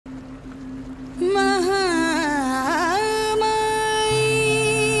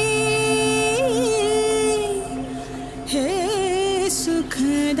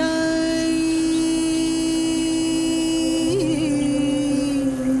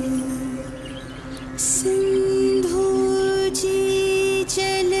सिंधु जी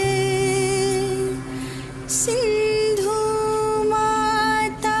चले सिंधु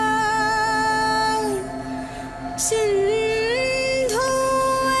माता सिंधु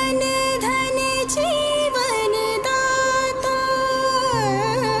अन धन जीवन दाता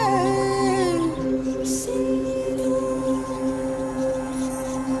Sindhu.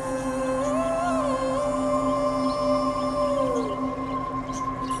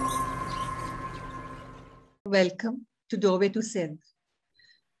 Welcome to Doorway to Sindh.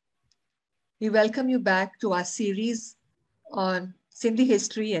 We welcome you back to our series on Sindhi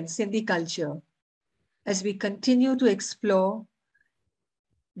history and Sindhi culture as we continue to explore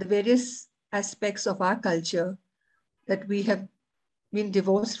the various aspects of our culture that we have been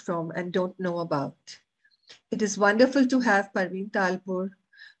divorced from and don't know about. It is wonderful to have Parveen Talpur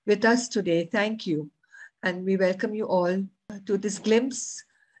with us today. Thank you. And we welcome you all to this glimpse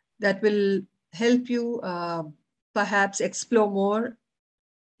that will help you perhaps explore more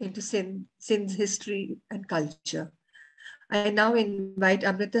into Sindh's history and culture. I now invite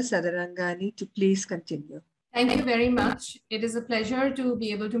Amrita Sadarangani to please continue. Thank you very much. It is a pleasure to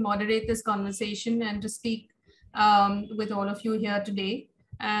be able to moderate this conversation and to speak with all of you here today.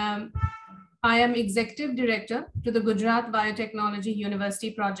 I am Executive Director to the Gujarat Biotechnology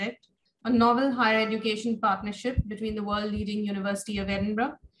University Project, a novel higher education partnership between the world-leading University of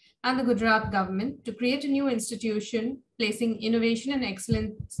Edinburgh and the Gujarat government to create a new institution placing innovation and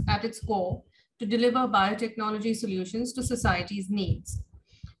excellence at its core to deliver biotechnology solutions to society's needs.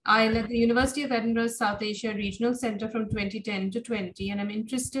 I led the University of Edinburgh's South Asia Regional Center from 2010 to 20, and I'm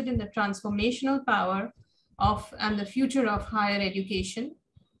interested in the transformational power of and the future of higher education.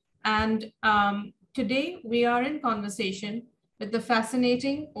 And today we are in conversation with the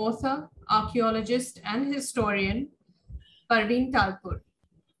fascinating author, archaeologist, and historian, Parveen Talpur.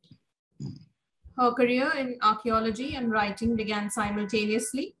 Her career in archaeology and writing began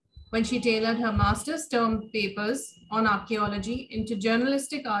simultaneously when she tailored her master's term papers on archaeology into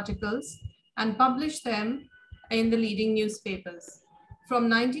journalistic articles and published them in the leading newspapers. From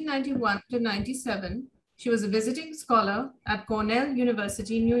 1991 to 97, she was a visiting scholar at Cornell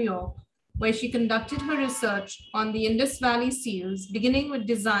University, New York, where she conducted her research on the Indus Valley seals, beginning with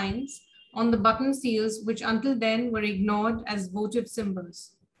designs on the button seals, which until then were ignored as votive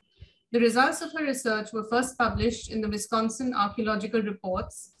symbols. The results of her research were first published in the Wisconsin Archaeological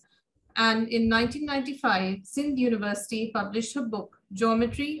Reports, and in 1995, Sindh University published her book,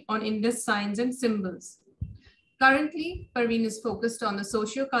 Geometry on Indus Signs and Symbols. Currently, Parveen is focused on the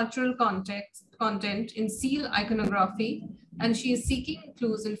socio-cultural content in seal iconography, and she is seeking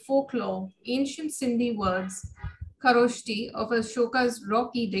clues in folklore, ancient Sindhi words, Kharoshti of Ashoka's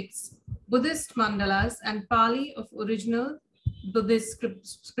rock edicts, Buddhist mandalas, and Pali of original Buddhist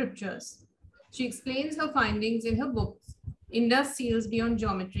scriptures. She explains her findings in her book, Indus Seals Beyond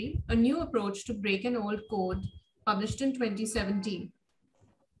Geometry, a new approach to break an old code, published in 2017.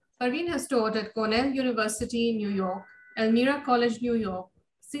 Parveen has taught at Cornell University, New York, Elmira College, New York,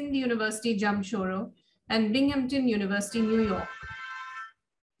 Sindh University, Jamshoro, and Binghamton University, New York.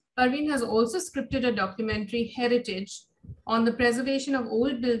 Parveen has also scripted a documentary, Heritage, on the preservation of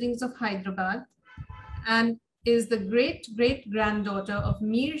old buildings of Hyderabad, and is the great-great-granddaughter of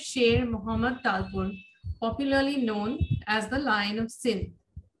Mir Sher Muhammad Talpur, popularly known as the Lion of Sindh.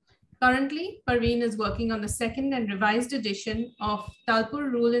 Currently, Parveen is working on the second and revised edition of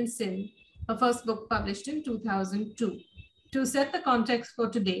Talpur Rule in Sindh, her first book published in 2002. To set the context for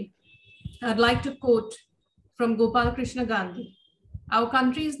today, I'd like to quote from Gopal Krishna Gandhi. Our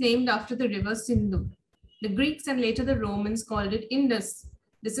country is named after the river Sindhu. The Greeks and later the Romans called it Indus.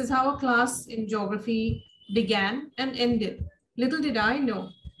 This is how a class in geography began and ended. Little did I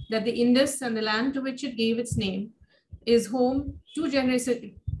know that the Indus and the land to which it gave its name is home to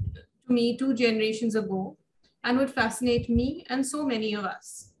me 2 generations ago and would fascinate me and so many of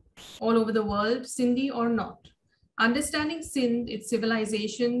us all over the world, Sindhi or not. Understanding Sindh, its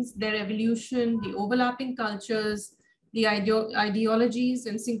civilizations, their evolution, the overlapping cultures, the ideologies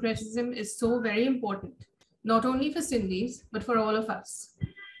and syncretism is so very important, not only for Sindhis, but for all of us.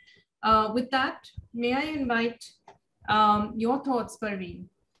 With that, may I invite your thoughts, Parveen,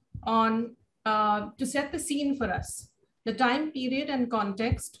 on to set the scene for us, the time period and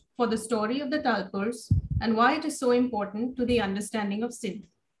context for the story of the Talpurs and why it is so important to the understanding of Sindh.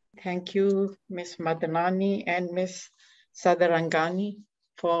 Thank you, Ms. Madanani and Ms. Sadarangani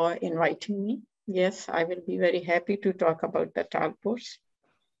for inviting me. Yes, I will be very happy to talk about the Talpurs.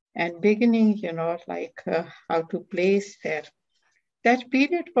 And beginning, how to place there. That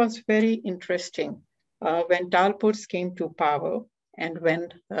period was very interesting when Talpurs came to power. and when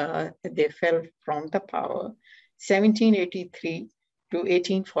they fell from the power, 1783 to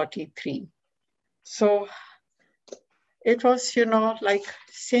 1843. So it was, like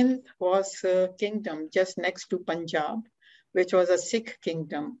Sindh was a kingdom just next to Punjab, which was a Sikh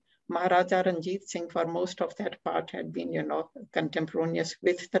kingdom. Maharaja Ranjit Singh for most of that part had been, contemporaneous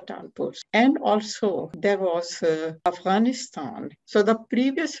with the Talpurs. And also there was Afghanistan. So the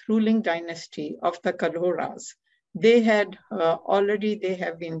previous ruling dynasty of the Kaloras, they had they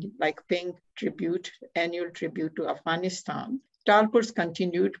have been like paying annual tribute to Afghanistan. Talpurs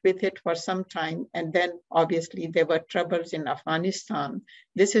continued with it for some time, and then obviously there were troubles in Afghanistan.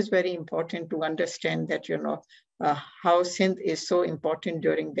 This is very important to understand that, how Sindh is so important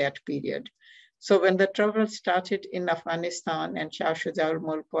during that period. So when the trouble started in Afghanistan and Shah Shuja ul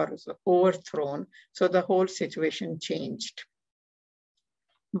Mulk was overthrown, so the whole situation changed.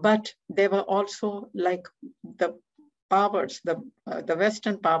 But there were also like the powers, the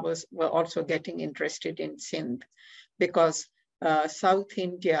Western powers were also getting interested in Sindh, because South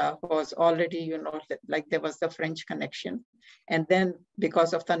India was already, like there was the French connection. And then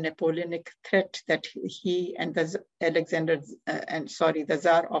because of the Napoleonic threat that he and the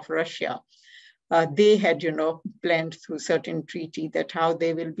Tsar of Russia, they had, planned through certain treaty that how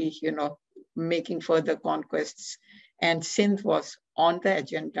they will be, making further conquests. And Sindh was on the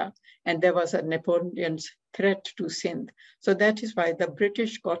agenda, and there was a Napoleon's threat to Sindh. So that is why the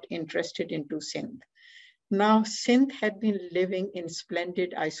British got interested into Sindh. Now, Sindh had been living in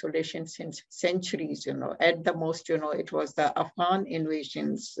splendid isolation since centuries, At the most, it was the Afghan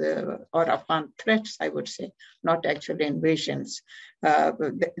invasions or Afghan threats, I would say, not actually invasions.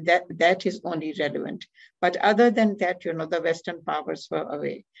 That is only relevant. But other than that, the Western powers were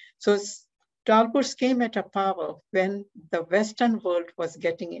away. So Talpurs came at a power when the Western world was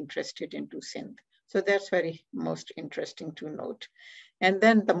getting interested into Sindh. So that's very most interesting to note. And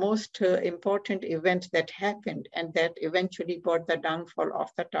then the most important event that happened and that eventually brought the downfall of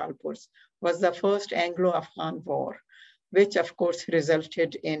the Talpurs was the First Anglo-Afghan War, which of course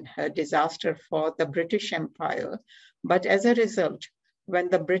resulted in a disaster for the British Empire. But as a result, when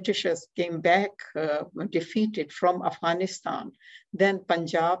the Britishers came back defeated from Afghanistan, then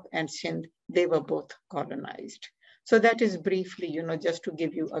Punjab and Sindh, they were both colonized. So that is briefly, just to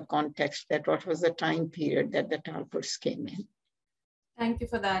give you a context that what was the time period that the Talpurs came in. Thank you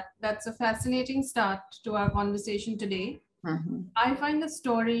for that. That's a fascinating start to our conversation today. Mm-hmm. I find the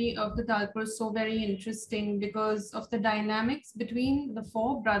story of the Talpurs so very interesting because of the dynamics between the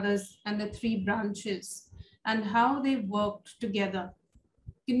four brothers and the three branches and how they worked together.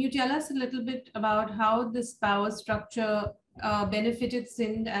 Can you tell us a little bit about how this power structure benefited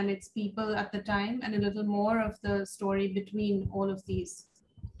Sindh and its people at the time, and a little more of the story between all of these?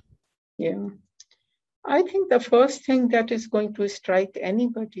 Yeah. I think the first thing that is going to strike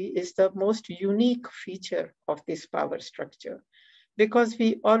anybody is the most unique feature of this power structure. Because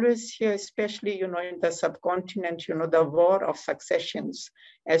we always hear, especially, in the subcontinent, the war of successions,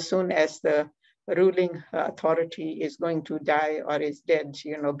 as soon as the ruling authority is going to die or is dead,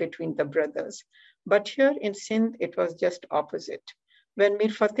 between the brothers. But here in Sindh, it was just opposite. When Mir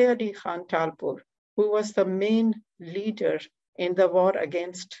Fateh Ali Khan Talpur, who was the main leader in the war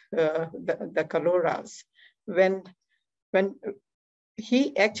against the Kaloras, when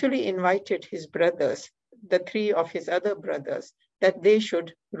he actually invited his brothers, the three of his other brothers, that they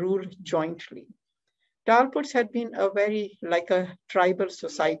should rule jointly. Talpurs had been like a tribal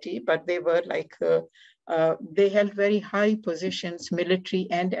society, but they were like, they held very high positions, military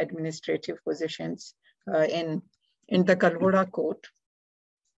and administrative positions in the Kalwara court.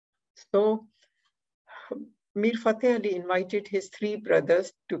 So Mir Fateh Ali invited his three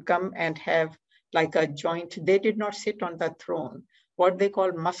brothers to come and have like a joint. They did not sit on the throne, what they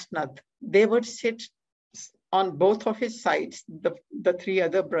call masnad. They would sit on both of his sides, the three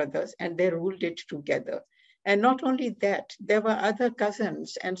other brothers, and they ruled it together. And not only that, there were other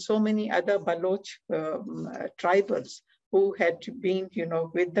cousins and so many other Baloch tribals who had been,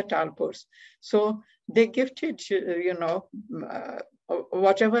 with the Talpurs. So they gifted,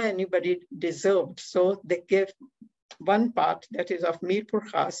 whatever anybody deserved. So they gave one part, that is of Mirpur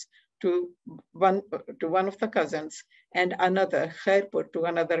Khas, to one of the cousins, and another, Khairpur, to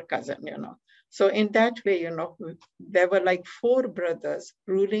another cousin, So in that way, there were like four brothers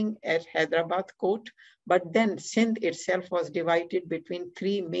ruling at Hyderabad court, but then Sindh itself was divided between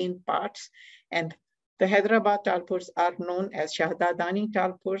three main parts. And the Hyderabad Talpurs are known as Shahdadani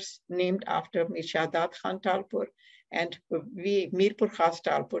Talpurs, named after Mir Shahzad Khan Talpur. And we, Mirpur Khas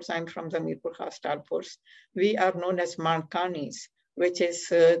Talpurs, I'm from the Mirpur Khas Talpurs, we are known as Mankanis, which is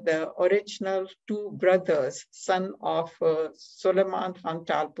the original two brothers, son of Suleiman Khan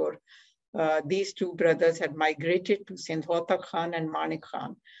Talpur. These two brothers had migrated to Sindh, Hotak Khan and Manik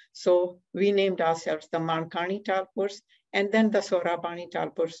Khan. So we named ourselves the Mankani Talpurs and then the Sohrabani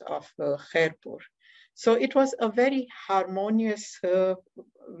Talpurs of Khairpur. So it was a very harmonious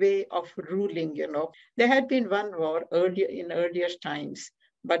way of ruling, you know. There had been one war earlier times,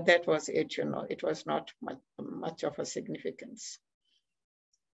 but that was it, you know. It was not much of a significance.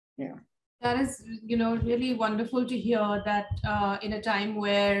 Yeah. That is, you know, really wonderful to hear that in a time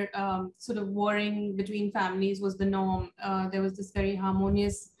where sort of warring between families was the norm, there was this very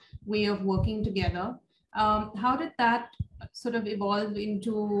harmonious way of working together. How did that sort of evolve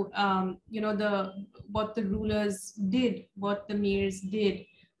into, you know, what the rulers did, what the mirs did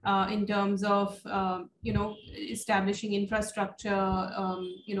in terms of, you know, establishing infrastructure,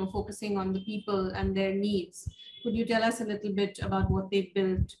 you know, focusing on the people and their needs? Could you tell us a little bit about what they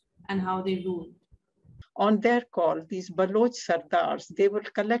built and how they ruled? On their call, these Baloch Sardars, they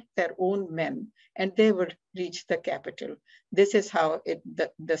would collect their own men and they would reach the capital. This is how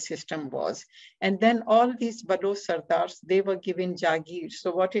the system was. And then all these Baloch Sardars, they were given Jagir.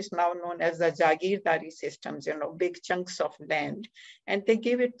 So what is now known as the Jagirdari systems, you know, big chunks of land. And they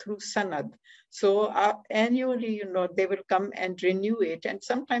gave it through Sanad. So annually, you know, they will come and renew it. And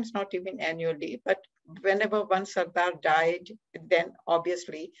sometimes not even annually, but whenever one Sardar died, then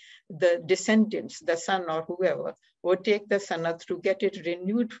obviously the descendants, the son or whoever, would take the sanad to get it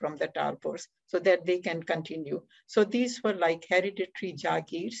renewed from the Talpurs so that they can continue. So these were like hereditary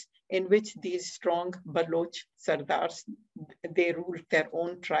Jagirs in which these strong Baloch Sardars, they ruled their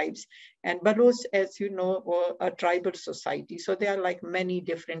own tribes. And Baloch, as you know, were a tribal society. So they are like many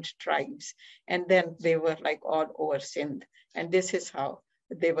different tribes. And then they were like all over Sindh. And this is how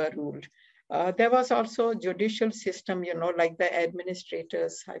they were ruled. There was also judicial system, you know, like the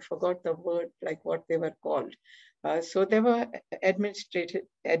administrators. I forgot the word, like what they were called. So there were administrators.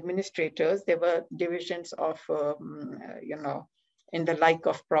 There were divisions of, you know, in the like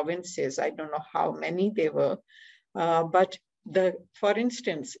of provinces. I don't know how many they were, but for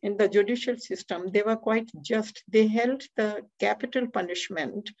instance, in the judicial system, they were quite just. They held the capital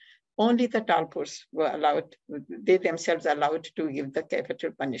punishment. Only the Talpurs were allowed, they themselves allowed to give the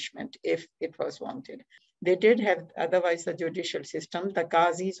capital punishment if it was wanted. They did have, otherwise the judicial system, the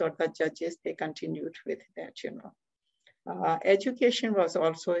Qazis or the judges, they continued with that, you know. Education was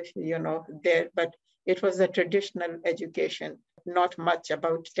also, you know, there, but it was a traditional education, not much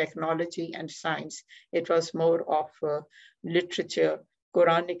about technology and science. It was more of literature,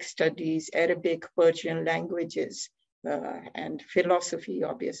 Quranic studies, Arabic, Persian languages, and philosophy,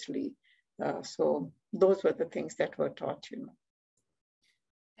 obviously. So those were the things that were taught, you know.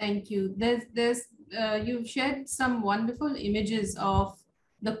 Thank you. You've shared some wonderful images of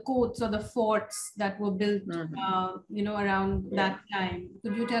the courts or the forts that were built, you know, around that time.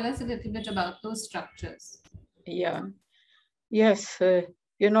 Could you tell us a little bit about those structures? Yeah. Yes.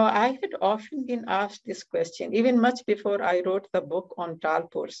 You know, I had often been asked this question, even much before I wrote the book on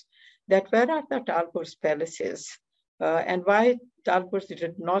Talpurs, that where are the Talpurs palaces? And why Talpurs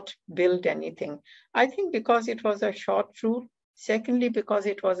did not build anything. I think because it was a short rule. Secondly, because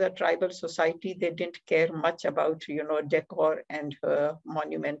it was a tribal society, they didn't care much about, you know, decor and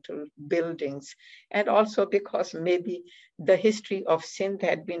monumental buildings. And also because maybe the history of Sindh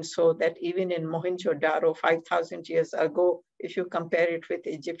had been so that even in Mohenjo-Daro 5,000 years ago, if you compare it with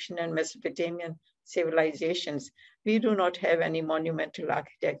Egyptian and Mesopotamian civilizations, we do not have any monumental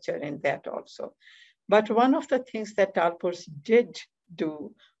architecture in that also. But one of the things that Talpurs did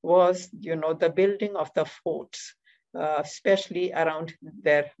do was, you know, the building of the forts, especially around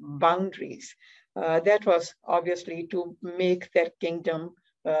their boundaries. That was obviously to make their kingdom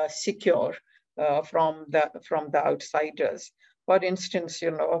secure from the outsiders. For instance,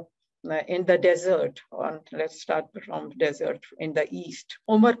 you know, in the desert, let's start from desert in the east,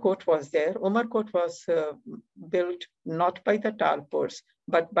 Umarkot was there. Umarkot was built not by the Talpurs,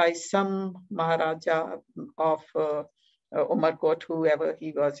 but by some Maharaja of Umarkot, whoever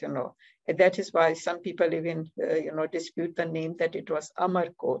he was, you know. And that is why some people even, you know, dispute the name that it was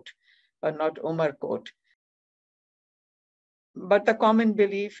Amarkot, not Umarkot. But the common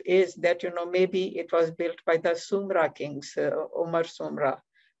belief is that, you know, maybe it was built by the Sumra kings, Umar Sumra,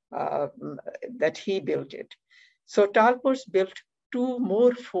 that he built it. So Talpurs built 2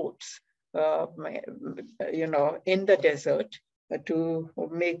 more forts, you know, in the desert to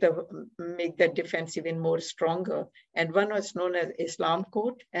make the defense even more stronger. And one was known as Islam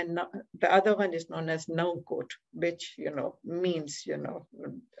Kot, and the other one is known as Nau Kot, which, you know, means, you know,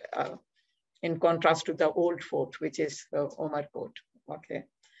 in contrast to the old fort, which is Omar Kot. Okay.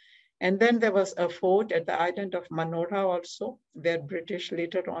 And then there was a fort at the island of Manora also, where British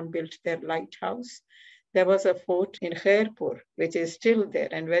later on built their lighthouse. There was a fort in Khairpur, which is still there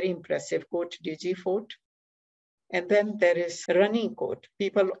and very impressive, Kot Diji Fort. And then there is Running Court.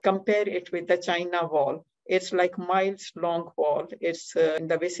 People compare it with the China Wall. It's like miles long wall. It's in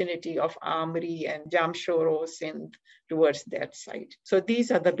the vicinity of Amri and Jamshoro, Sindh, towards that side. So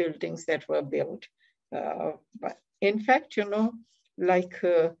these are the buildings that were built. But in fact, like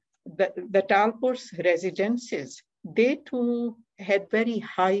the Talpur's residences, they too had very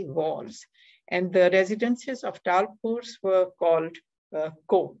high walls. And the residences of Talpur's were called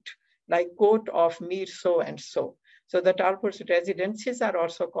court, like court of Mir so and so. So the Talpur's residences are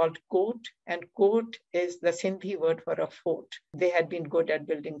also called court, and court is the Sindhi word for a fort. They had been good at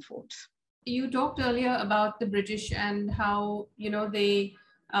building forts. You talked earlier about the British and how, they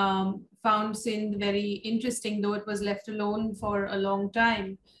found Sindh very interesting, though it was left alone for a long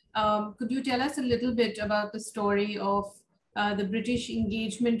time. Could you tell us a little bit about the story of the British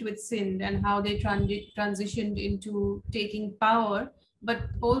engagement with Sindh and how they transitioned into taking power, but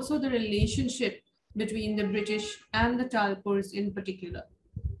also the relationship between the British and the Talpurs in particular?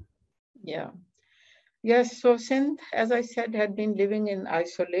 Yeah. Yes, so Sindh, as I said, had been living in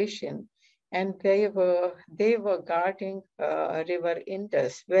isolation, and they were guarding River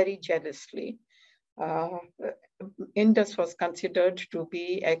Indus very jealously. Indus was considered to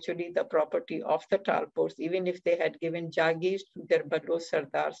be actually the property of the Talpurs, even if they had given Jagirs to their Balo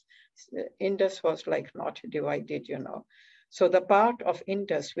Sardars. Indus was like not divided, So the part of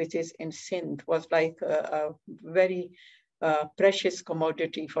Indus, which is in Sindh, was like a very precious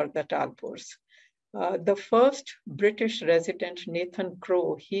commodity for the Talpurs. The first British resident, Nathan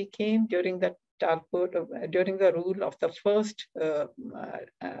Crowe, he came during the rule of the first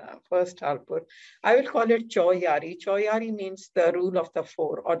Talpur. I will call it Chauyari. Chauyari means the rule of the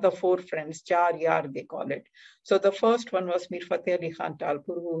four, or the four friends. Char Yar, they call it. So the first one was Mir Fateh Ali Khan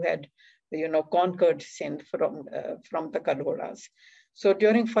Talpur, who had conquered Sindh from the Kaloras. So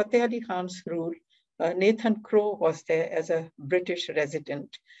during Fateh Ali Khan's rule, Nathan Crowe was there as a British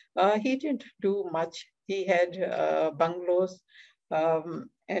resident. He didn't do much. He had bungalows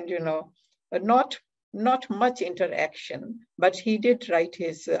and, not much interaction, but he did write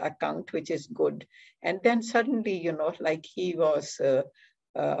his account, which is good. And then suddenly, like he was,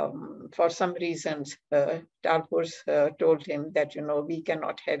 for some reasons, Talpurs told him that, we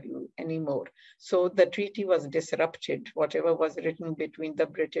cannot have you anymore. So the treaty was disrupted. Whatever was written between the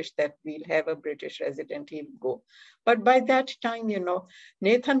British that we'll have a British resident, he'll go. But by that time,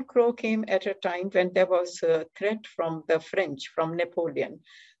 Nathan Crowe came at a time when there was a threat from the French, from Napoleon.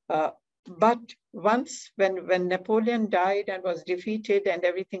 But once when Napoleon died and was defeated and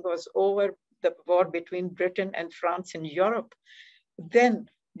everything was over, the war between Britain and France in Europe, then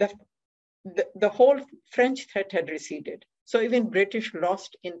the whole French threat had receded. So even British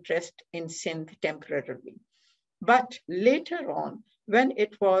lost interest in Sindh temporarily. But later on, when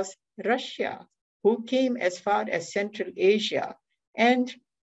it was Russia who came as far as Central Asia, and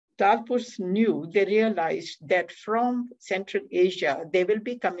Talpurs they realized that from Central Asia, they will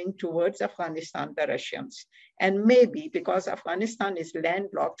be coming towards Afghanistan, the Russians. And maybe because Afghanistan is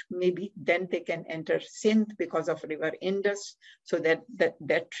landlocked, maybe then they can enter Sindh because of River Indus, so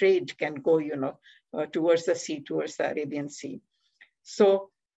that trade can go, towards the sea, towards the Arabian Sea.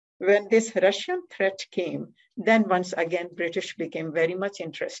 So when this Russian threat came, then once again, British became very much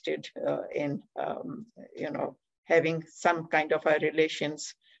interested in, having some kind of a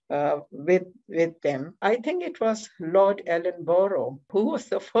relations with them. I think it was Lord Ellenborough who was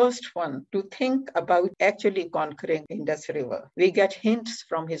the first one to think about actually conquering Indus River. We get hints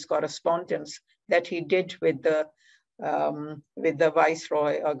from his correspondence that he did with the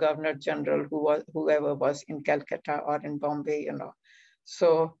Viceroy or Governor General, whoever was in Calcutta or in Bombay,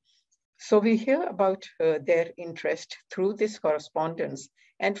 So we hear about their interest through this correspondence.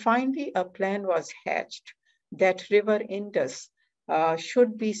 And finally, a plan was hatched that River Indus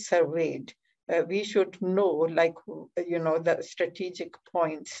should be surveyed. We should know, the strategic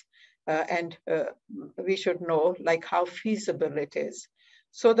points, and we should know, how feasible it is.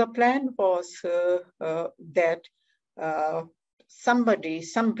 So the plan was that some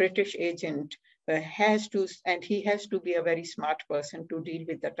British agent has to, and he has to be a very smart person to deal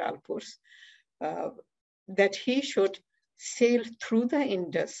with the Talpurs, that he should sail through the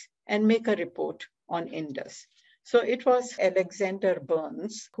Indus and make a report on Indus. So it was Alexander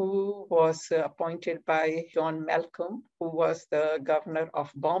Burnes who was appointed by John Malcolm, who was the governor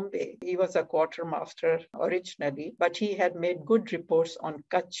of Bombay. He was a quartermaster originally, but he had made good reports on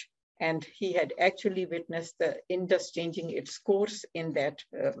Kutch And he had actually witnessed the Indus changing its course in that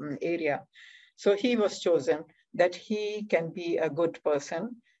area. So he was chosen that he can be a good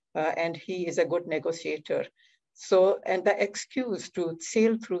person and he is a good negotiator. So, and the excuse to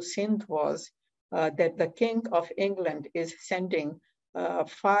sail through Sindh was that the King of England is sending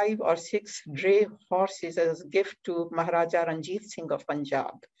 5 or 6 dray horses as a gift to Maharaja Ranjit Singh of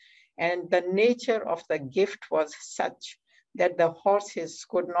Punjab. And the nature of the gift was such that the horses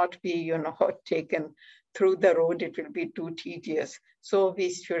could not be, taken through the road. It will be too tedious. So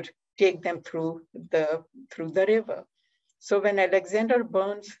we should take them through the river. So when Alexander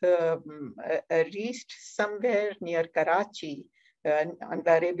Burns reached somewhere near Karachi on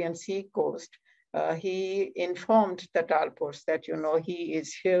the Arabian Sea coast, he informed the Talpurs that, he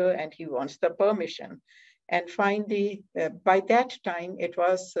is here and he wants the permission. And finally, by that time, it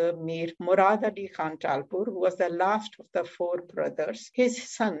was Mir Murad Ali Khan Talpur, who was the last of the 4 brothers.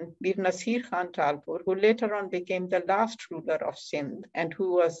 His son, Mir Nasir Khan Talpur, who later on became the last ruler of Sindh and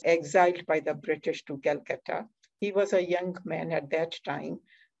who was exiled by the British to Calcutta. He was a young man at that time.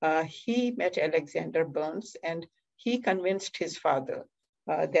 He met Alexander Burns and he convinced his father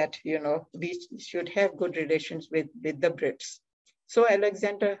that, we should have good relations with the Brits. So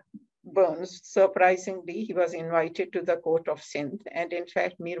Alexander Burns, surprisingly, he was invited to the court of Sindh. And in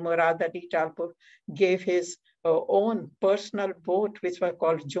fact, Mir Murad Ali Talpur gave his own personal boat, which were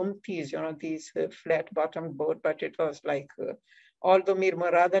called jumtis, these flat-bottomed boat, but it was like, although Mir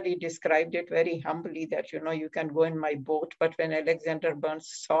Murad Ali described it very humbly that, you can go in my boat. But when Alexander Burns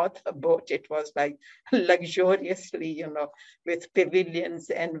saw the boat, it was like luxuriously, with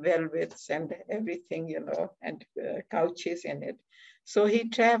pavilions and velvets and everything, and couches in it. So he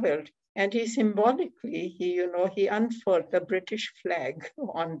traveled and he symbolically, he unfurled the British flag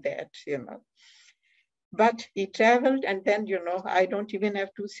on that, But he traveled and then, I don't even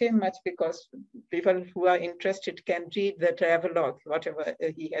have to say much because people who are interested can read the travelogue, whatever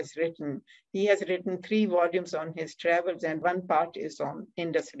he has written. He has written 3 volumes on his travels and 1 part is on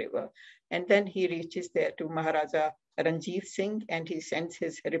Indus River. And then he reaches there to Maharaja Ranjit Singh and he sends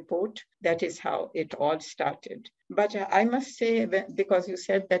his report. That is how it all started. But I must say, because you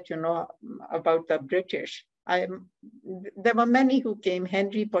said that, about the British, there were many who came.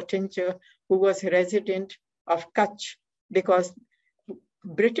 Henry Pottinger, who was resident of Kutch, because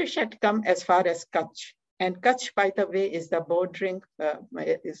British had come as far as Kutch. And Kutch, by the way, is the bordering,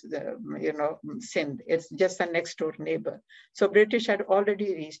 Sindh. It's just a next door neighbor. So British had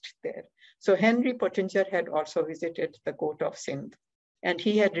already reached there. So Henry Pottinger had also visited the court of Sindh. And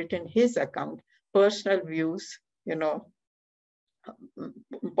he had written his account, personal views,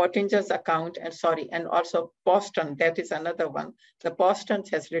 Pottinger's account, and also Poston, that is another one. The Poston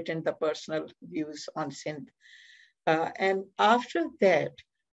has written the personal views on Sindh. And after that,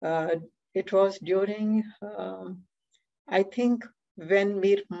 it was during, I think, when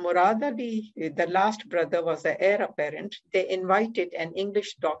Mir Murad Ali, the last brother, was the heir apparent, they invited an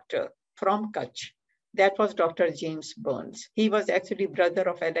English doctor from Kutch. That was Dr. James Burns. He was actually brother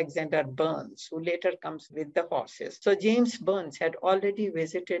of Alexander Burns, who later comes with the horses. So James Burns had already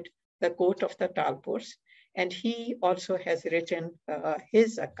visited the court of the Talpurs, and he also has written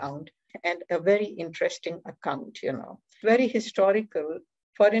his account, and a very interesting account, very historical.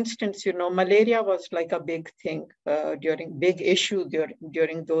 For instance, malaria was like a big thing big issue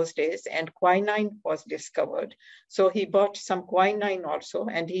during those days, and quinine was discovered. So he bought some quinine also,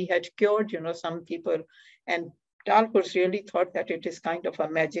 and he had cured, some people. And Talpurs really thought that it is kind of a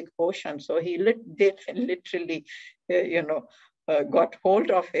magic potion. So they literally, got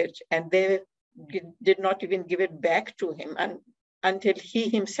hold of it, and they did not even give it back to him until he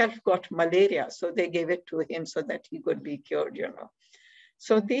himself got malaria. So they gave it to him so that he could be cured,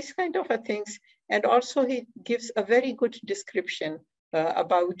 So these kind of things, and also he gives a very good description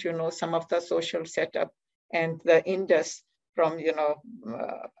about, some of the social setup and the Indus from,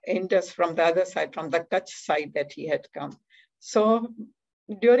 Indus from the other side, from the Kutch side that he had come. So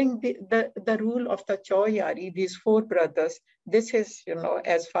during the rule of the Chauyari, these 4 brothers, this is,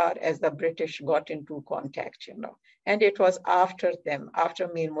 as far as the British got into contact, And it was after them, after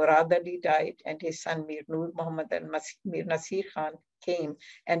Mir Murad Ali died and his son Mir Nur Muhammad and Mir Nasir Khan came.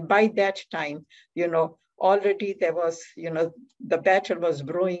 And by that time, already there was, the battle was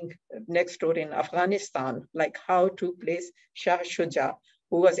brewing next door in Afghanistan, like how to place Shah Shuja,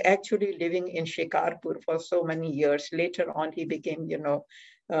 who was actually living in Shikarpur for so many years. Later on, he became,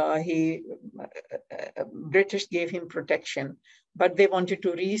 British gave him protection, but they wanted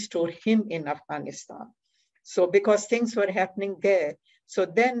to restore him in Afghanistan. So because things were happening there, So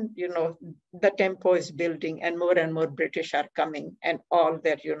then, the tempo is building and more British are coming and all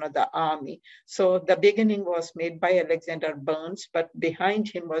that, the army. So the beginning was made by Alexander Burns, but behind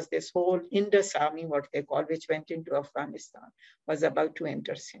him was this whole Indus army, what they call, which went into Afghanistan, was about to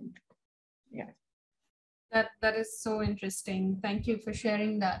enter Sindh. Yeah. That is so interesting. Thank you for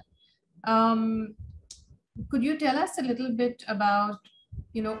sharing that. Could you tell us a little bit about,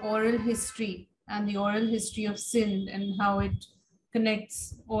 oral history and the oral history of Sindh and how it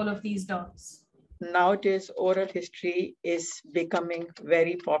connects all of these dots? Nowadays, oral history is becoming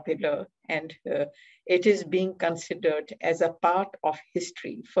very popular, and it is being considered as a part of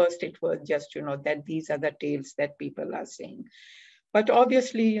history. First, it was just, that these are the tales that people are saying. But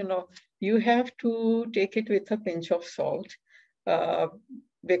obviously, you have to take it with a pinch of salt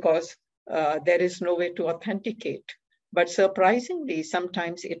because there is no way to authenticate. But surprisingly,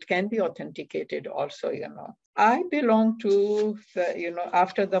 sometimes it can be authenticated also, I belong to,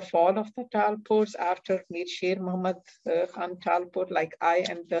 after the fall of the Talpurs, after Mir Sher Muhammad Khan Talpur, like I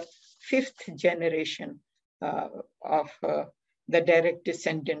am the 5th generation of the direct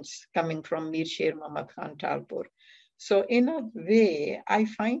descendants coming from Mir Sher Muhammad Khan Talpur. So in a way, I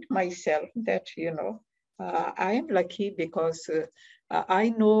find myself that, I am lucky because I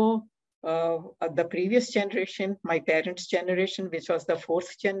know the previous generation, my parents' generation, which was the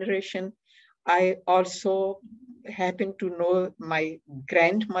 4th generation. I also happen to know my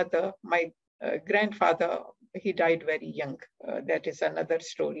grandmother, my grandfather, he died very young. That is another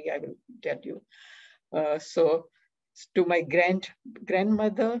story I will tell you. So to my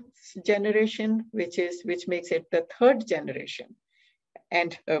grandmother's generation, which makes it the 3rd generation.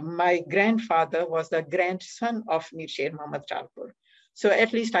 And my grandfather was the grandson of Mir Sher Muhammad Talpur. So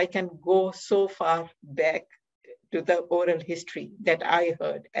at least I can go so far back to the oral history that I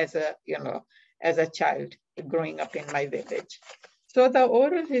heard as a child growing up in my village. So the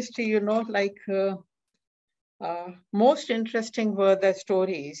oral history, most interesting were the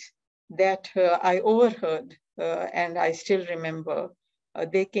stories that I overheard and I still remember.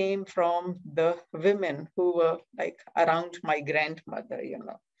 They came from the women who were like around my grandmother,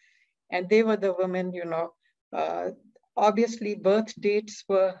 and they were the women, obviously birth dates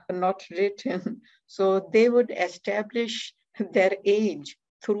were not written, so they would establish their age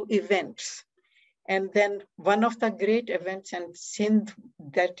through events. And then one of the great events in Sindh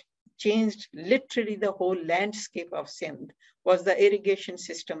that changed literally the whole landscape of Sindh was the irrigation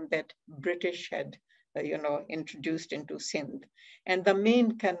system that British had introduced into Sindh. And the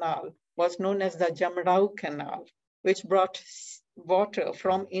main canal was known as the Jamrao Canal, which brought water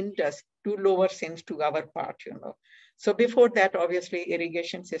from Indus to lower Sindh to our part, So before that, obviously,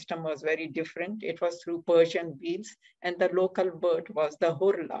 irrigation system was very different. It was through Persian wheels, and the local bird was the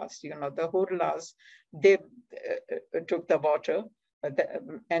hurlas. The hurlas, they took the water,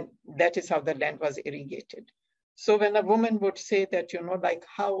 and that is how the land was irrigated. So when a woman would say that, like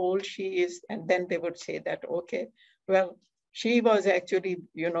how old she is, and then they would say that, okay, well, she was actually,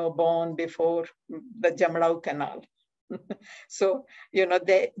 born before the Jamrao Canal. So,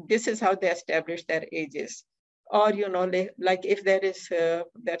 this is how they established their ages. Or, like if there is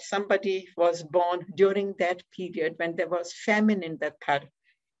that somebody was born during that period when there was famine in the Thar,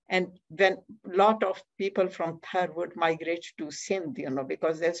 and when a lot of people from Thar would migrate to Sindh,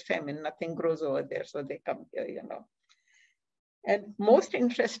 because there's famine, nothing grows over there, so they come here, And most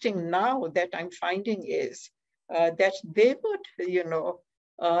interesting now that I'm finding is that they would,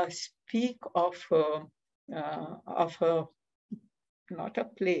 speak of not a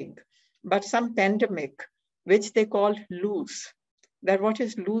plague, but some pandemic, which they called loose. That what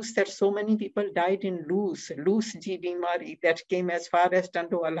is loose, that so many people died in loose ji bimari that came as far as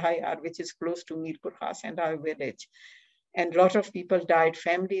Tando Alhayar, which is close to Mirpur Khas and our village. And a lot of people died,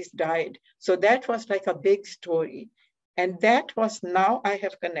 families died. So that was like a big story. And that was, now I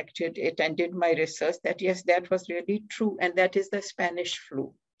have connected it and did my research that yes, that was really true. And that is the Spanish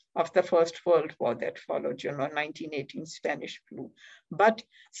flu of the First World War that followed, 1918 Spanish flu. But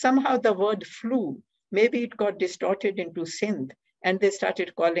somehow the word flu, maybe it got distorted into Sindh, and they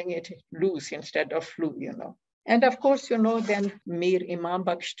started calling it loose instead of flu, And of course, then Mir Imam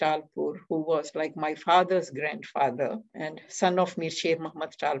Baksh Talpur, who was like my father's grandfather and son of Mir Sher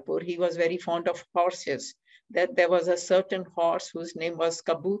Muhammad Talpur, he was very fond of horses. That there was a certain horse whose name was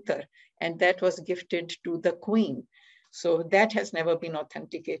Kabutar, and that was gifted to the queen. So that has never been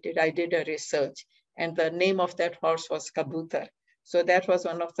authenticated. I did a research, and the name of that horse was Kabutar. So that was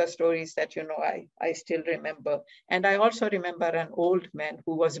one of the stories that, I still remember. And I also remember an old man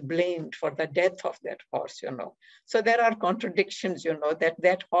who was blamed for the death of that horse, So there are contradictions,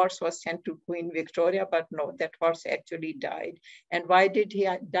 that horse was sent to Queen Victoria, but no, that horse actually died. And why did he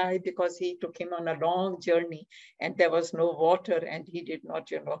die? Because he took him on a long journey and there was no water and he did not,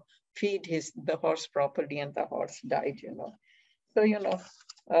 feed the horse properly and the horse died, So,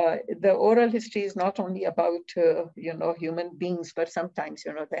 the oral history is not only about, human beings, but sometimes,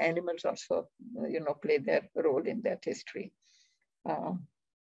 the animals also, play their role in that history.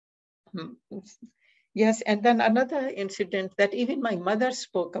 Yes, and then another incident that even my mother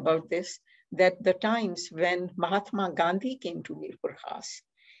spoke about this, that the times when Mahatma Gandhi came to Mirpur Khas,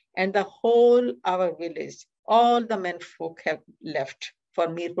 and the whole our village, all the men folk have left for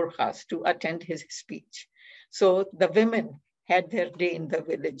Mirpur Khas to attend his speech. So the women had their day in the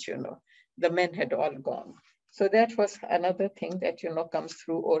village, the men had all gone. So that was another thing that, comes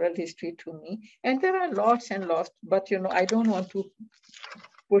through oral history to me. And there are lots and lots, but, I don't want to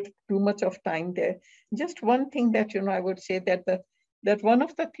put too much of time there. Just one thing that, I would say that one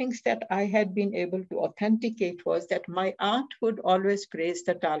of the things that I had been able to authenticate was that my aunt would always praise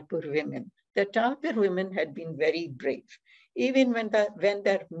the Talpur women. The Talpur women had been very brave. Even when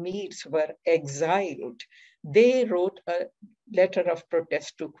their meers were exiled, they wrote a letter of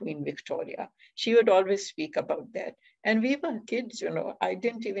protest to Queen Victoria. She would always speak about that. And we were kids, I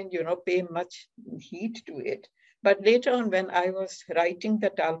didn't even, pay much heed to it. But later on, when I was writing the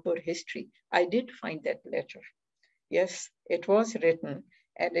Talpur history, I did find that letter. Yes, it was written,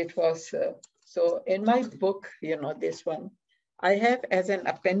 and it was, so in my book, this one, I have as an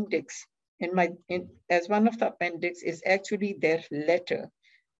appendix, as one of the appendix is actually their letter.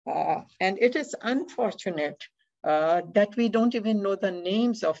 And it is unfortunate that we don't even know the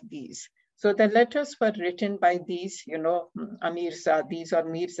names of these. So the letters were written by these, Amir Zadis or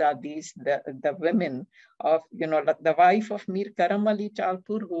Mir Zadis, the women of, the wife of Mir Karam Ali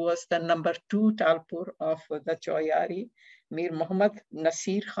Talpur, who was the number 2 Talpur of the Chauyari, Mir Muhammad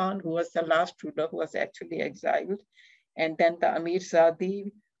Nasir Khan, who was the last ruler who was actually exiled, and then the Amir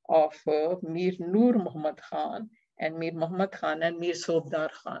Zadi of Mir Nur Muhammad Khan, and Mir Muhammad Khan and Mir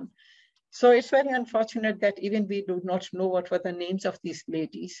Sobdar Khan. So it's very unfortunate that even we do not know what were the names of these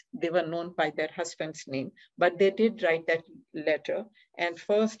ladies. They were known by their husband's name, but they did write that letter. And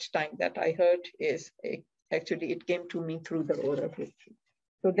first time that I heard is actually it came to me through the oral history.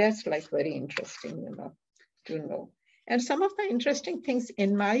 So that's like very interesting, to know. And some of the interesting things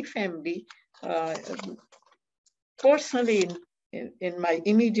in my family, personally in my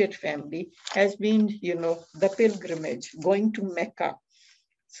immediate family, has been, the pilgrimage, going to Mecca.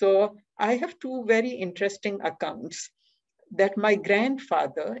 So I have 2 very interesting accounts that my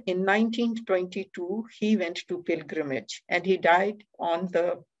grandfather in 1922, he went to pilgrimage and he died on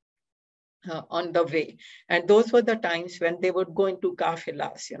the way. And those were the times when they would go into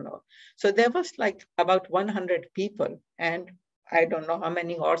kafilas, So there was like about 100 people and I don't know how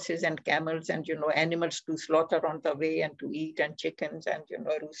many horses and camels and, animals to slaughter on the way and to eat and chickens and,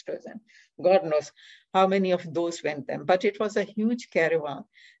 roosters and God knows how many of those went them. But it was a huge caravan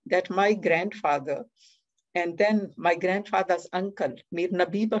that my grandfather and then my grandfather's uncle, Mir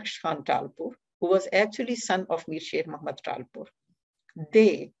Nabi Bakhsh Khan Talpur, who was actually son of Mir Sher Muhammad Talpur.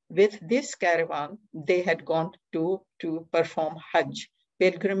 They, with this caravan, they had gone to perform Hajj,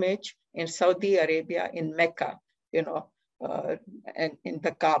 pilgrimage in Saudi Arabia, in Mecca, and in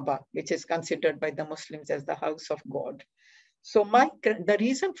the Kaaba, which is considered by the Muslims as the house of God. So the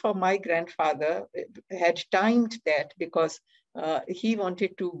reason for my grandfather had timed that because he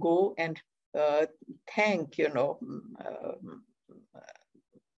wanted to go and thank,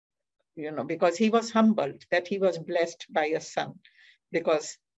 because he was humbled that he was blessed by a son,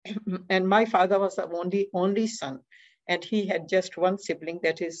 because, and my father was the only son. And he had just one sibling,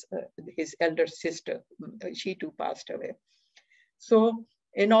 that is his elder sister. She too passed away. So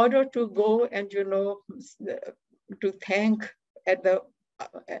in order to go and, to thank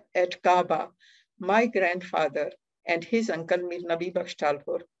at Kaaba, my grandfather and his uncle, Mir Nabi Bakhsh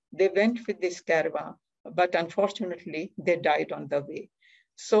Talpur, they went with this caravan, but unfortunately, they died on the way.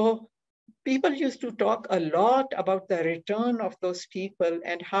 So people used to talk a lot about the return of those people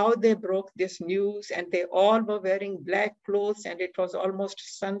and how they broke this news, and they all were wearing black clothes, and it was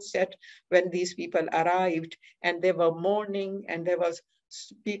almost sunset when these people arrived, and they were mourning, and there was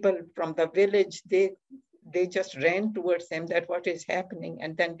people from the village, they just ran towards them that what is happening,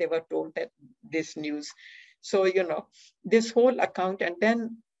 and then they were told that this news. So, this whole account, and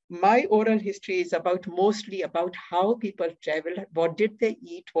then my oral history is mostly about how people traveled, what did they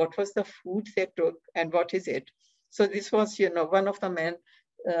eat, what was the food they took, and what is it. So this was, one of the men,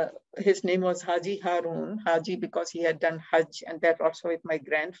 his name was Haji Harun, Haji because he had done Hajj, and that also with my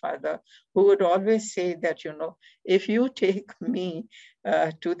grandfather, who would always say that, if you take me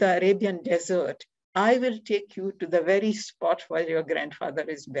to the Arabian desert, I will take you to the very spot where your grandfather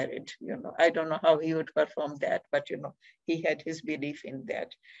is buried. I don't know how he would perform that, but, he had his belief in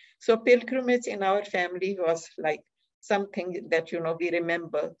that. So pilgrimage in our family was like something that, we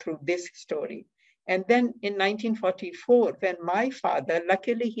remember through this story. And then in 1944, when my father,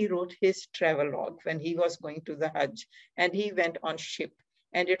 luckily he wrote his travelogue when he was going to the Hajj, and he went on ship.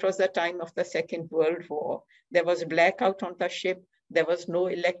 And it was the time of the Second World War. There was blackout on the ship. There was no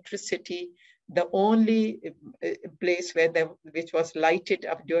electricity. The only place which was lighted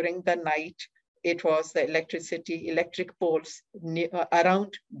up during the night, it was the electric poles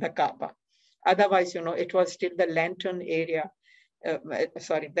around the Kaaba. Otherwise, it was still the lantern area,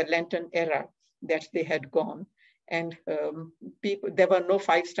 the lantern era that they had gone. And there were no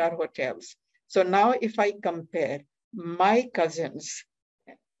five-star hotels. So now if I compare my cousins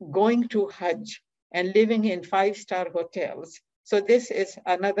going to Hajj and living in five-star hotels, so this is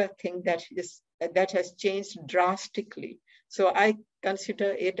another thing that has changed drastically. So I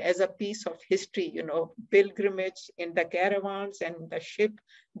consider it as a piece of history, pilgrimage in the caravans and the ship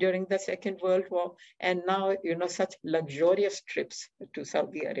during the Second World War, and now, such luxurious trips to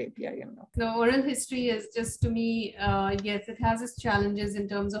Saudi Arabia, The oral history is just, to me, yes, it has its challenges in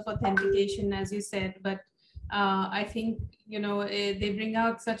terms of authentication, as you said, but I think, they bring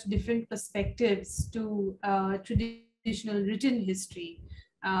out such different perspectives to traditional written history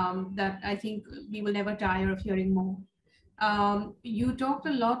that I think we will never tire of hearing more. You talked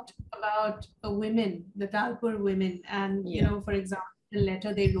a lot about women, the Talpur women, and, for example, the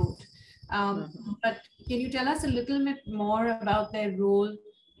letter they wrote. But can you tell us a little bit more about their role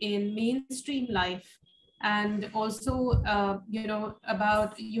in mainstream life? And also,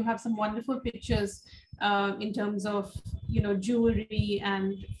 about, you have some wonderful pictures in terms of, jewelry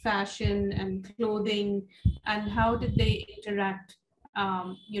and fashion and clothing, and how did they interact,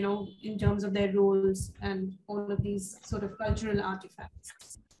 in terms of their roles and all of these sort of cultural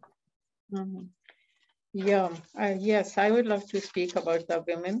artifacts. Yes, I would love to speak about the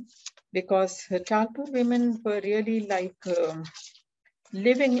women, because Talpur women were really like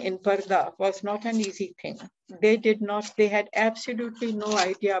living in Parda was not an easy thing. They had absolutely no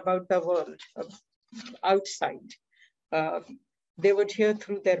idea about the world outside. They would hear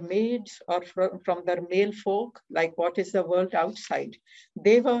through their maids or from their male folk, like what is the world outside.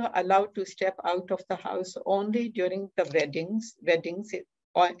 They were allowed to step out of the house only during the weddings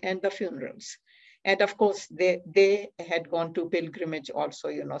and the funerals. And of course, they had gone to pilgrimage also,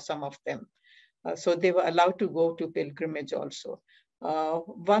 some of them. So they were allowed to go to pilgrimage also.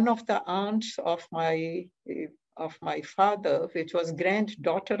 One of the aunts of my father, which was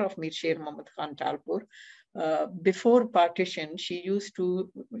granddaughter of Mir Sher Muhammad Khan Talpur, before partition, she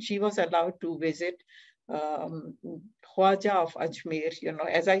was allowed to visit Khwaja of Ajmer.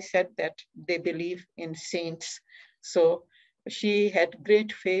 As I said, that they believe in saints. So she had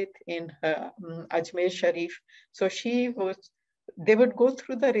great faith in Ajmer Sharif. So they would go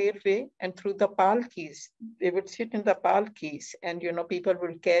through the railway and through the palkis. They would sit in the palkis, and people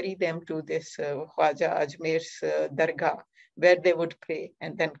would carry them to this Khwaja Ajmer's dargah, where they would pray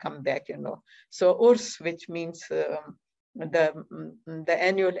and then come back. So Urs, which means the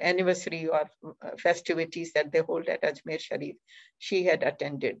annual anniversary or festivities that they hold at Ajmer Sharif, she had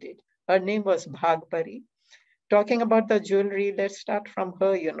attended it. Her name was Bhagbari. Talking about the jewelry, let's start from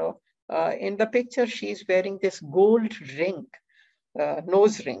her. In the picture, she's wearing this gold ring,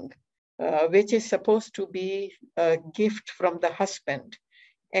 nose ring, which is supposed to be a gift from the husband,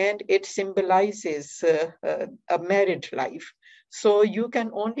 and it symbolizes a married life. So you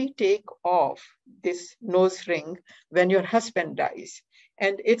can only take off this nose ring when your husband dies.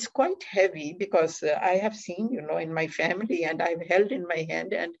 And it's quite heavy, because I have seen, in my family, and I've held in my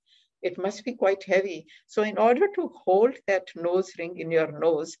hand, and it must be quite heavy. So in order to hold that nose ring in your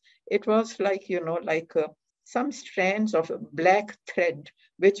nose, it was like, some strands of black thread,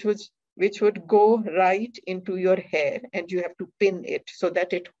 which would go right into your hair, and you have to pin it so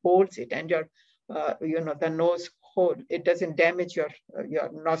that it holds it, and your, the nose hold, it doesn't damage your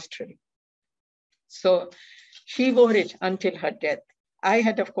nostril. So she wore it until her death. I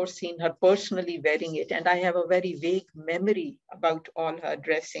had, of course, seen her personally wearing it, and I have a very vague memory about all her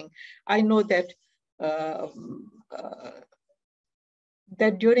dressing. I know that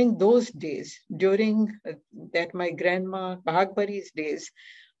that during those days, that my grandma Bhagbari's days,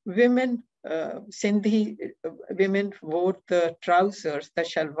 women, Sindhi women wore the trousers, the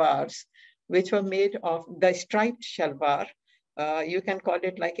shalwars, which were made of the striped shalwar. You can call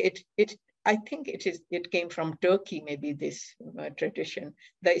it like it. I think it came from Turkey, maybe this tradition,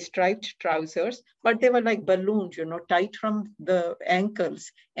 the striped trousers, but they were like balloons, tight from the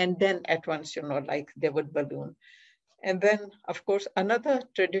ankles. And then at once, like they would balloon. And then, of course, another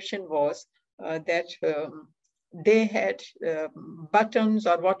tradition was that they had buttons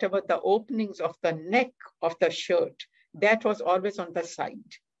or whatever, the openings of the neck of the shirt, that was always on the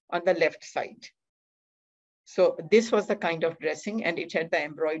side, on the left side. So this was the kind of dressing, and it had the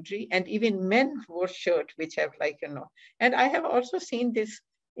embroidery, and even men wore shirt, which have like, and I have also seen this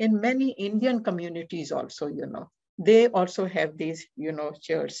in many Indian communities also, they also have these,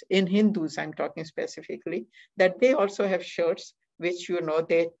 shirts. In Hindus, I'm talking specifically, that they also have shirts, which,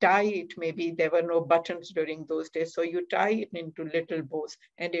 they tie it, maybe there were no buttons during those days. So you tie it into little bows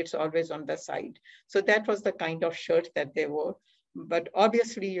and it's always on the side. So that was the kind of shirt that they wore. But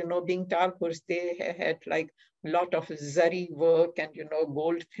obviously, being Talpurs, they had like a lot of zari work and,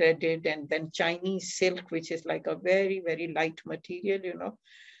 gold threaded, and then Chinese silk, which is like a very, very light material,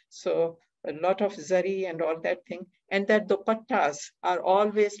 So a lot of zari and all that thing. And that dupattas are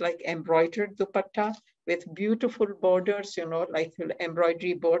always like embroidered dupatta with beautiful borders, like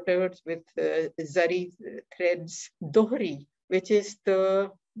embroidery borders with zari threads. Dohri, which is the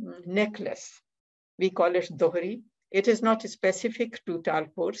necklace. We call it dohri. It is not specific to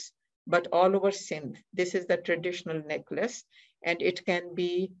Talpurs, but all over Sindh. This is the traditional necklace, and it can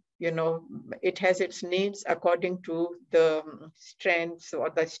be, it has its names according to the strands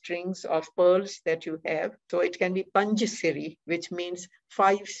or the strings of pearls that you have. So it can be Panjasiri, which means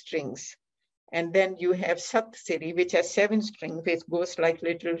 5 strings. And then you have Satsiri, which has 7 strings, which goes like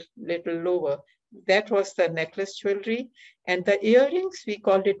little lower. That was the necklace jewelry. And the earrings, we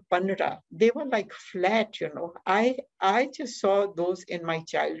called it panra. They were like flat, I just saw those in my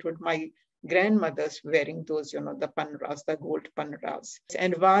childhood. My grandmothers wearing those, the panras, the gold panras.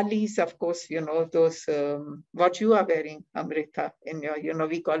 And walis, of course, those, what you are wearing, Amrita, in your,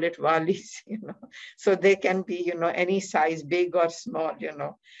 we call it walis, So they can be, any size, big or small,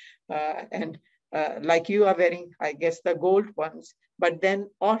 and like you are wearing, I guess, the gold ones. But then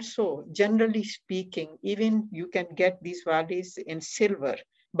also, generally speaking, even you can get these walis in silver.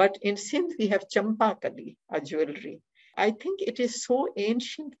 But in Sindh, we have champakali, a jewelry. I think it is so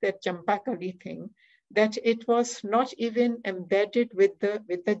ancient, that champakali thing, that it was not even embedded with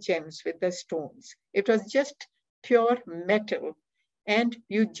the gems, with the stones. It was just pure metal. And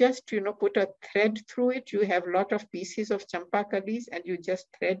you just, put a thread through it. You have a lot of pieces of champakalis, and you just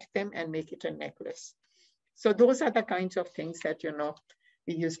thread them and make it a necklace. So those are the kinds of things that,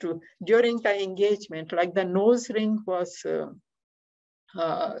 we used to, during the engagement, like the nose ring was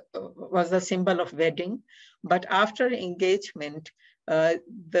a symbol of wedding. But after engagement,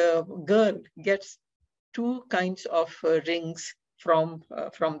 the girl gets 2 kinds of rings from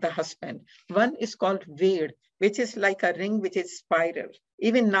the husband. One is called ved, which is like a ring which is spiral.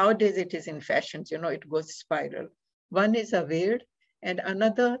 Even nowadays it is in fashion, it goes spiral. One is a ved, and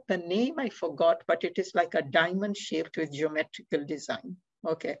another, the name I forgot, but it is like a diamond shaped with geometrical design.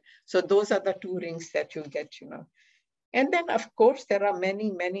 Okay, so those are the 2 rings that you get, And then, of course, there are many,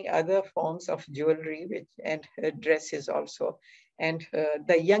 many other forms of jewelry and dresses also. And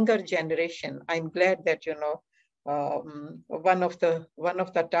the younger generation, I'm glad that, one of the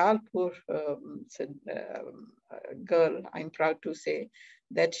Talpur girl, I'm proud to say,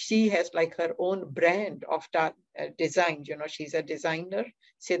 that she has like her own brand of design. She's a designer,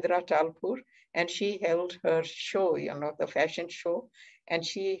 Sidra Talpur, and she held her show, the fashion show, and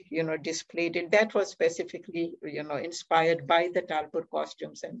she, displayed it. That was specifically, inspired by the Talpur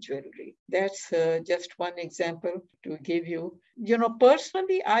costumes and jewelry. That's just one example to give you.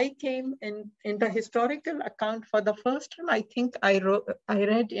 Personally, I came in the historical account for the first time. I think I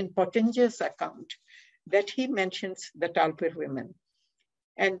read in Pottinger's account that he mentions the Talpur women.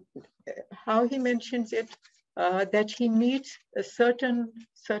 And how he mentions it, that he meets a certain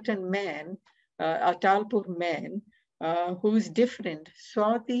man, a Talpur man, who is different,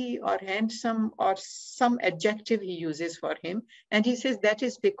 swarthy or handsome or some adjective he uses for him. And he says that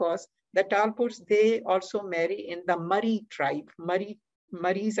is because the Talpurs, they also marry in the Mari tribe.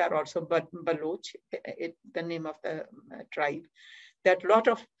 Maris are also Baloch, the name of the tribe.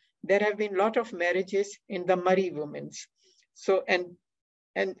 There have been a lot of marriages in the Mari women's. So,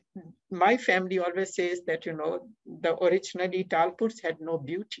 and my family always says that, the originally Talpurs had no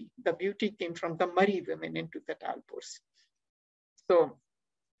beauty. The beauty came from the Mari women into the Talpurs. So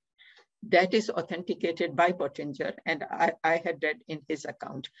that is authenticated by Pottinger, and I had read in his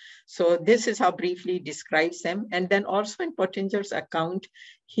account. So this is how briefly describes them. And then also in Pottinger's account,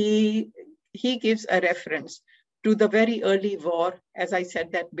 he he gives a reference to the very early war. As I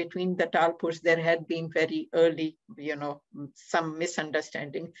said, that between the Talpurs, there had been very early, some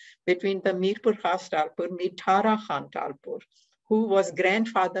misunderstanding between the Mirpur Khas Talpur, Mir Thara Khan Talpur, who was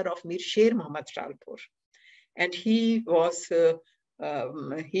grandfather of Mir Sher Muhammad Talpur. And he was the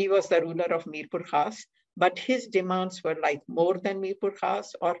ruler of Mirpur Khas, but his demands were like more than Mirpur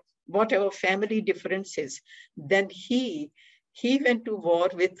Khas or whatever family differences. Then he went to war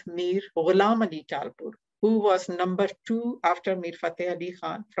with Mir Ghulam Ali Talpur, who was number 2 after Mir Fateh Ali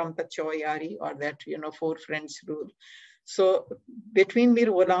Khan from the Chauyari, or that, 4 friends rule. So between Mir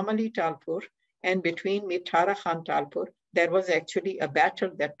Ghulam Ali Talpur and between Mir Thara Khan Talpur, there was actually a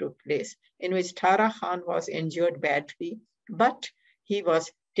battle that took place in which Thara Khan was injured badly, but he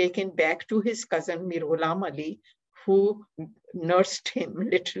was taken back to his cousin Mir Ghulam Ali, who nursed him,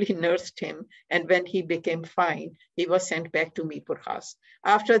 literally nursed him. And when he became fine, he was sent back to Mirpur Khas.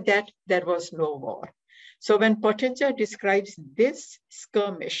 After that, there was no war. So when Pottinger describes this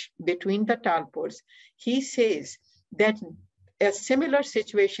skirmish between the Talpurs, he says that a similar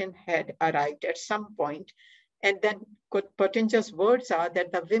situation had arrived at some point. And then Pottinger's words are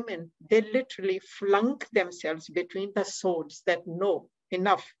that the women, they literally flung themselves between the swords, that no,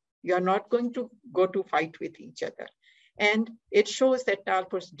 enough, you're not going to go to fight with each other. And it shows that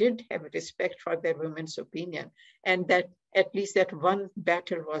Talpurs did have respect for their women's opinion, and that at least that one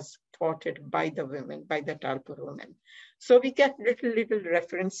battle was fought by the women, by the Talpur women. So we get little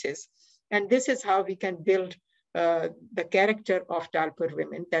references, and this is how we can build the character of Talpur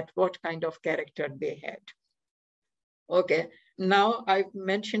women, that what kind of character they had. Okay, now I've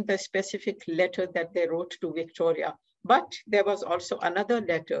mentioned the specific letter that they wrote to Victoria, but there was also another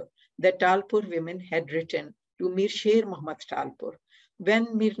letter that Talpur women had written to Mir Sher Muhammad Talpur.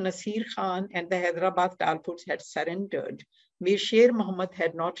 When Mir Nasir Khan and the Hyderabad Talpurs had surrendered, Mir Sher Muhammad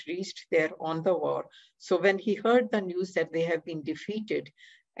had not reached there on the war. So when he heard the news that they have been defeated,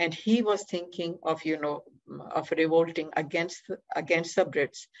 and he was thinking of, of revolting against the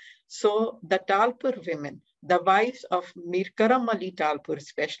Brits. So the Talpur women, the wives of Mir Karam Ali Talpur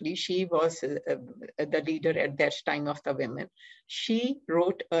especially, she was the leader at that time of the women. She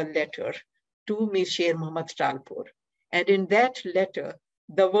wrote a letter to Mir Sher Muhammad Talpur. And in that letter,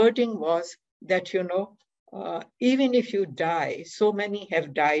 the wording was that, even if you die, so many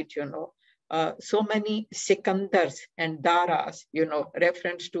have died, so many Sikandars and Daras,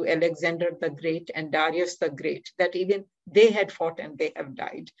 reference to Alexander the Great and Darius the Great, that even they had fought and they have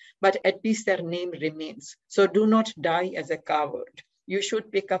died, but at least their name remains. So do not die as a coward. You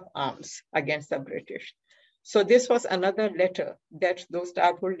should pick up arms against the British. So this was another letter that those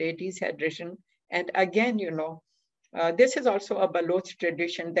Talpur ladies had written. And again, this is also a Baloch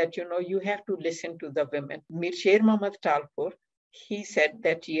tradition that, you have to listen to the women. Mir Sher Muhammad Talpur, he said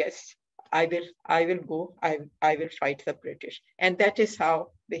that, yes, I will go, I will fight the British. And that is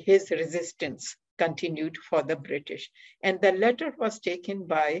how his resistance continued for the British. And the letter was taken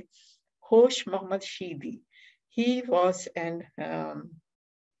by Hosh Muhammad Shidi. He was an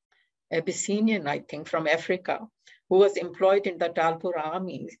Abyssinian, I think, from Africa, who was employed in the Talpur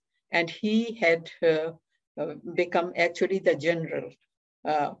armies. And he had become actually the general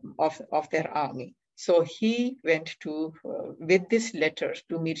of their army. So he went to, with this letter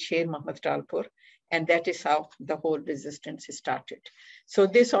to Mir Sher Muhammad Talpur, and that is how the whole resistance started. So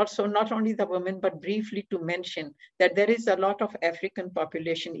this also, not only the women, but briefly to mention that there is a lot of African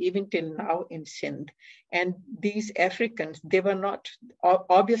population even till now in Sindh. And these Africans, they were not,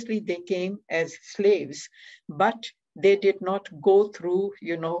 obviously they came as slaves, but they did not go through,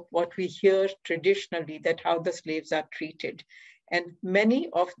 what we hear traditionally, that how the slaves are treated. And many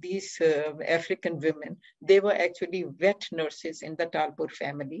of these African women, they were actually vet nurses in the Talpur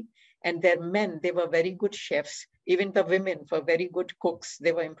family. And their men, they were very good chefs. Even the women were very good cooks.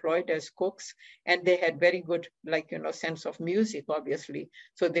 They were employed as cooks, and they had very good, sense of music, obviously.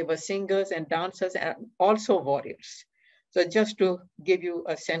 So they were singers and dancers and also warriors. So just to give you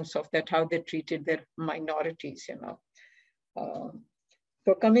a sense of that, how they treated their minorities,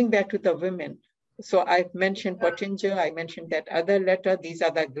 So coming back to the women, so I've mentioned Pottinger, I mentioned that other letter. These are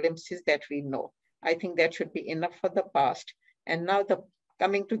the glimpses that we know. I think that should be enough for the past. And now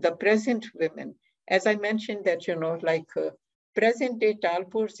coming to the present women, as I mentioned that, present day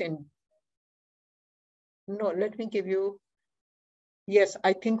Talpurs let me give you, yes,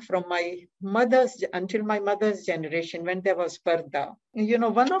 I think from until my mother's generation, when there was Parda,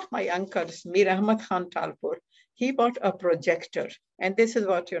 one of my uncles, Mir Ahmad Khan Talpur, he bought a projector. And this is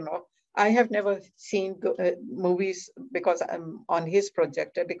what, I have never seen movies because I'm on his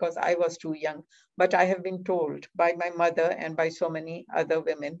projector because I was too young. But I have been told by my mother and by so many other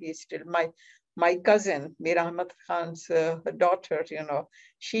women. He's still my cousin, Mir Ahmad Khan's daughter.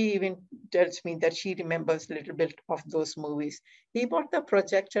 She even tells me that she remembers a little bit of those movies. He bought the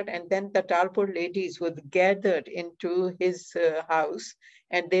projector, and then the Talpur ladies would gather into his house,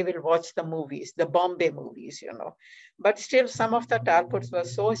 and they will watch the movies, the Bombay movies. But still, some of the Talpurs were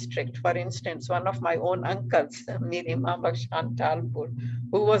so strict. For instance, one of my own uncles, Mir Imam Bakshan Talpur,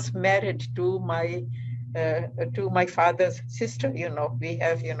 who was married to my father's sister. We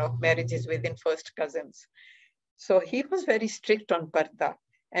have, marriages within first cousins. So he was very strict on parda,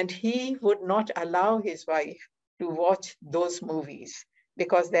 and he would not allow his wife to watch those movies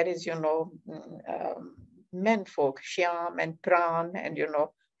because there is, men folk, Shyam and Pran, and,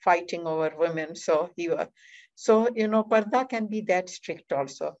 fighting over women. So parda can be that strict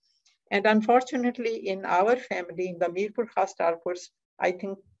also. And unfortunately, in our family, in the Mirpur Khas Talpurs, I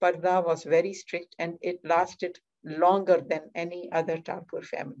think parda was very strict, and it lasted longer than any other Talpur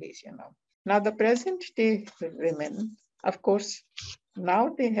families. Now the present day women, of course, now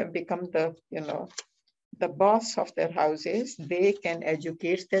they have become the boss of their houses. They can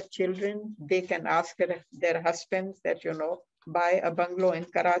educate their children. They can ask their husbands that, buy a bungalow in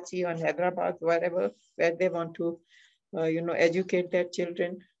Karachi or Hyderabad, wherever, where they want to, educate their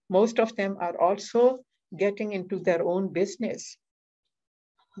children. Most of them are also getting into their own business.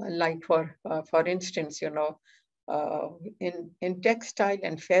 Like for instance, in textile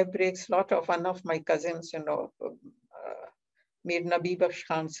and fabrics, one of my cousins, Mir Nabi Bakhsh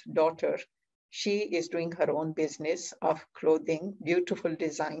Khan's daughter, she is doing her own business of clothing, beautiful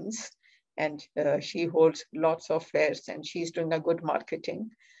designs, and she holds lots of fairs, and she's doing a good marketing.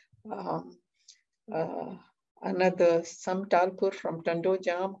 Some Talpur from Tando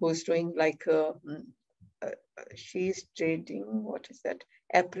Jam, who's doing she's trading, what is that?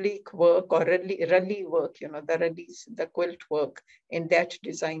 Applique work or rally work, the rallies, the quilt work in that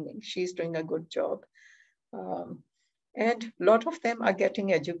designing. She's doing a good job. And a lot of them are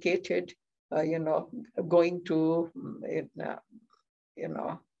getting educated, going to, in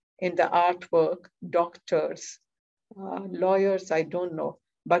the artwork, doctors, lawyers, I don't know.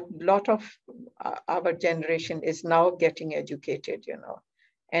 But a lot of our generation is now getting educated,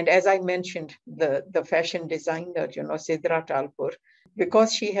 And as I mentioned, the fashion designer, Sidra Talpur,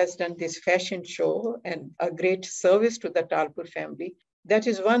 because she has done this fashion show and a great service to the Talpur family, that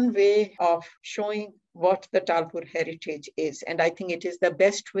is one way of showing what the Talpur heritage is. And I think it is the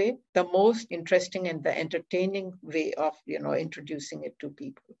best way, the most interesting and the entertaining way of, introducing it to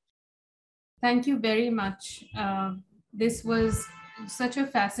people. Thank you very much. This was such a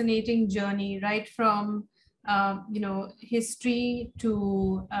fascinating journey, right from history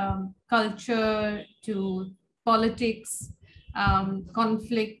to culture to politics,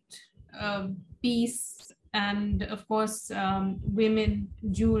 conflict, peace, and of course, women,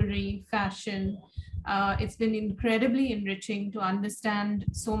 jewelry, fashion. It's been incredibly enriching to understand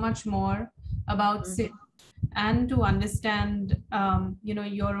so much more about Sindh and to understand,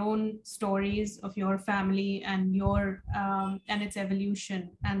 your own stories of your family and your and its evolution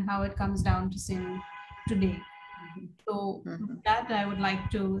and how it comes down to Sindh today. So with that, I would like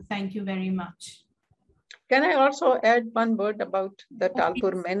to thank you very much. Can I also add one word about the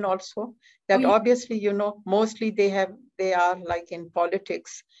Talpur men also? That obviously, mostly they are like in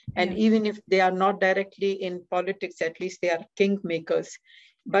politics. And even if they are not directly in politics, at least they are kingmakers.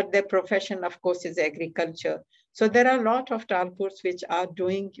 But their profession, of course, is agriculture. So there are a lot of Talpurs which are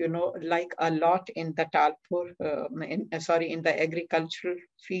doing, like a lot in the Talpur, in the agricultural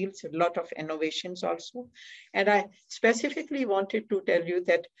fields, a lot of innovations also. And I specifically wanted to tell you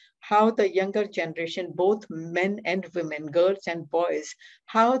that how the younger generation, both men and women, girls and boys,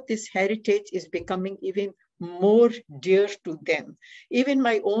 how this heritage is becoming even more dear to them. Even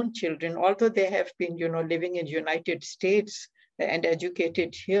my own children, although they have been, living in United States and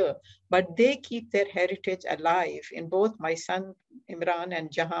educated here, but they keep their heritage alive. In both my son Imran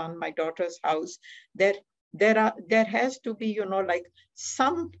and Jahan, my daughter's house, there has to be, like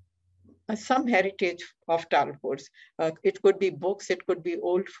some heritage of Talpurs. It could be books, it could be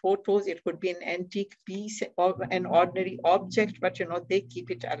old photos, it could be an antique piece or an ordinary object, but they keep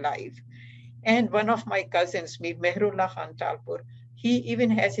it alive. And one of my cousins, Mehrullah Khan Talpur, he even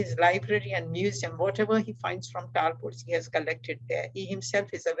has his library and museum. Whatever he finds from Talpurs, he has collected there. He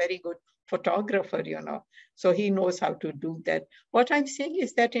himself is a very good photographer, so he knows how to do that. What I'm saying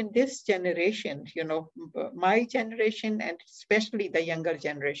is that in this generation, my generation and especially the younger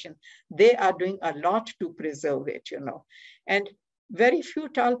generation, they are doing a lot to preserve it, And very few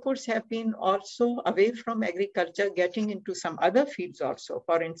Talpurs have been also away from agriculture, getting into some other fields also.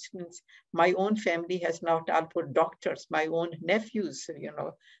 For instance, my own family has now Talpur doctors. My own nephews,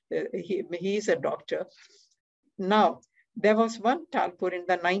 he is a doctor. Now, there was one Talpur in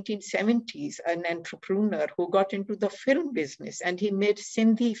the 1970s, an entrepreneur who got into the film business, and he made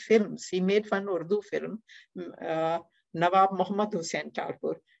Sindhi films. He made one Urdu film, Nawab Muhammad Hussain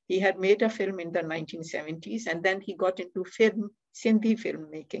Talpur. He had made a film in the 1970s, and then he got into Sindhi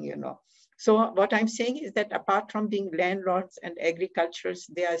filmmaking, So what I'm saying is that apart from being landlords and agriculturists,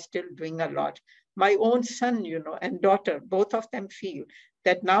 they are still doing a lot. My own son, and daughter, both of them feel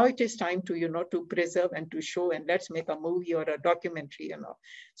that now it is time to, to preserve and to show, and let's make a movie or a documentary,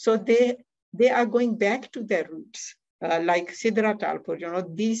 So they are going back to their roots, like Sidra Talpur,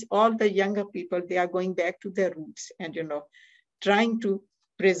 all the younger people, they are going back to their roots and, trying to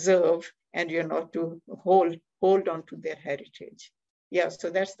preserve and, to hold on to their heritage. Yeah, so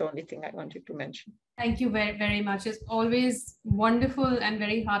that's the only thing I wanted to mention. Thank you very, very much. It's always wonderful and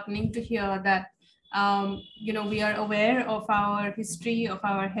very heartening to hear that we are aware of our history, of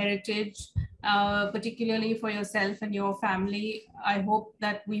our heritage, particularly for yourself and your family. I hope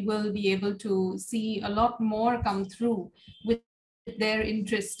that we will be able to see a lot more come through with their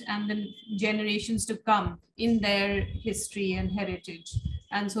interest and the generations to come in their history and heritage.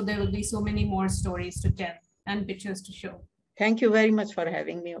 And so there will be so many more stories to tell and pictures to show. Thank you very much for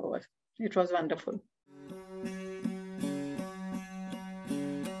having me over. It was wonderful.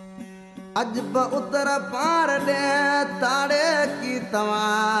 अजब उतर पार दे ताड़े की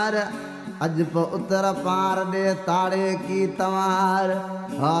तवार अजब उतर पार दे ताड़े की तवार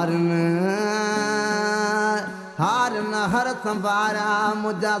हारन हर संभारा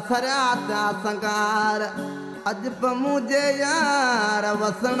मुझा सरिया ता संगार अजब मुझे यार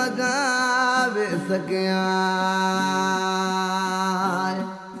वसन गावे सकिया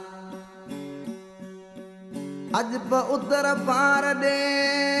अजब उतर पार दे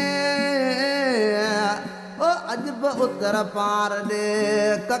ओ अजब उतर पार दे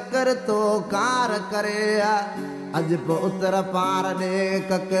ककर तो कार करे अजब उतर पार दे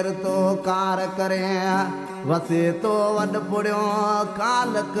ककर तो कार करे वसे तो वड पुड़ियो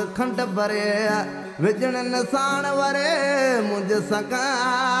कालक खंड भरे विजण निशान वरे मुझ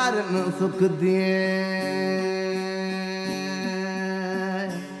सकार सुख दिए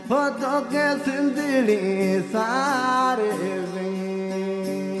हो तो के सिंधड़ी सारे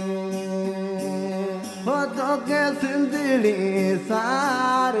हो तो के सिंधड़ी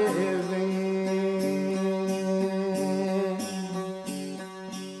सारे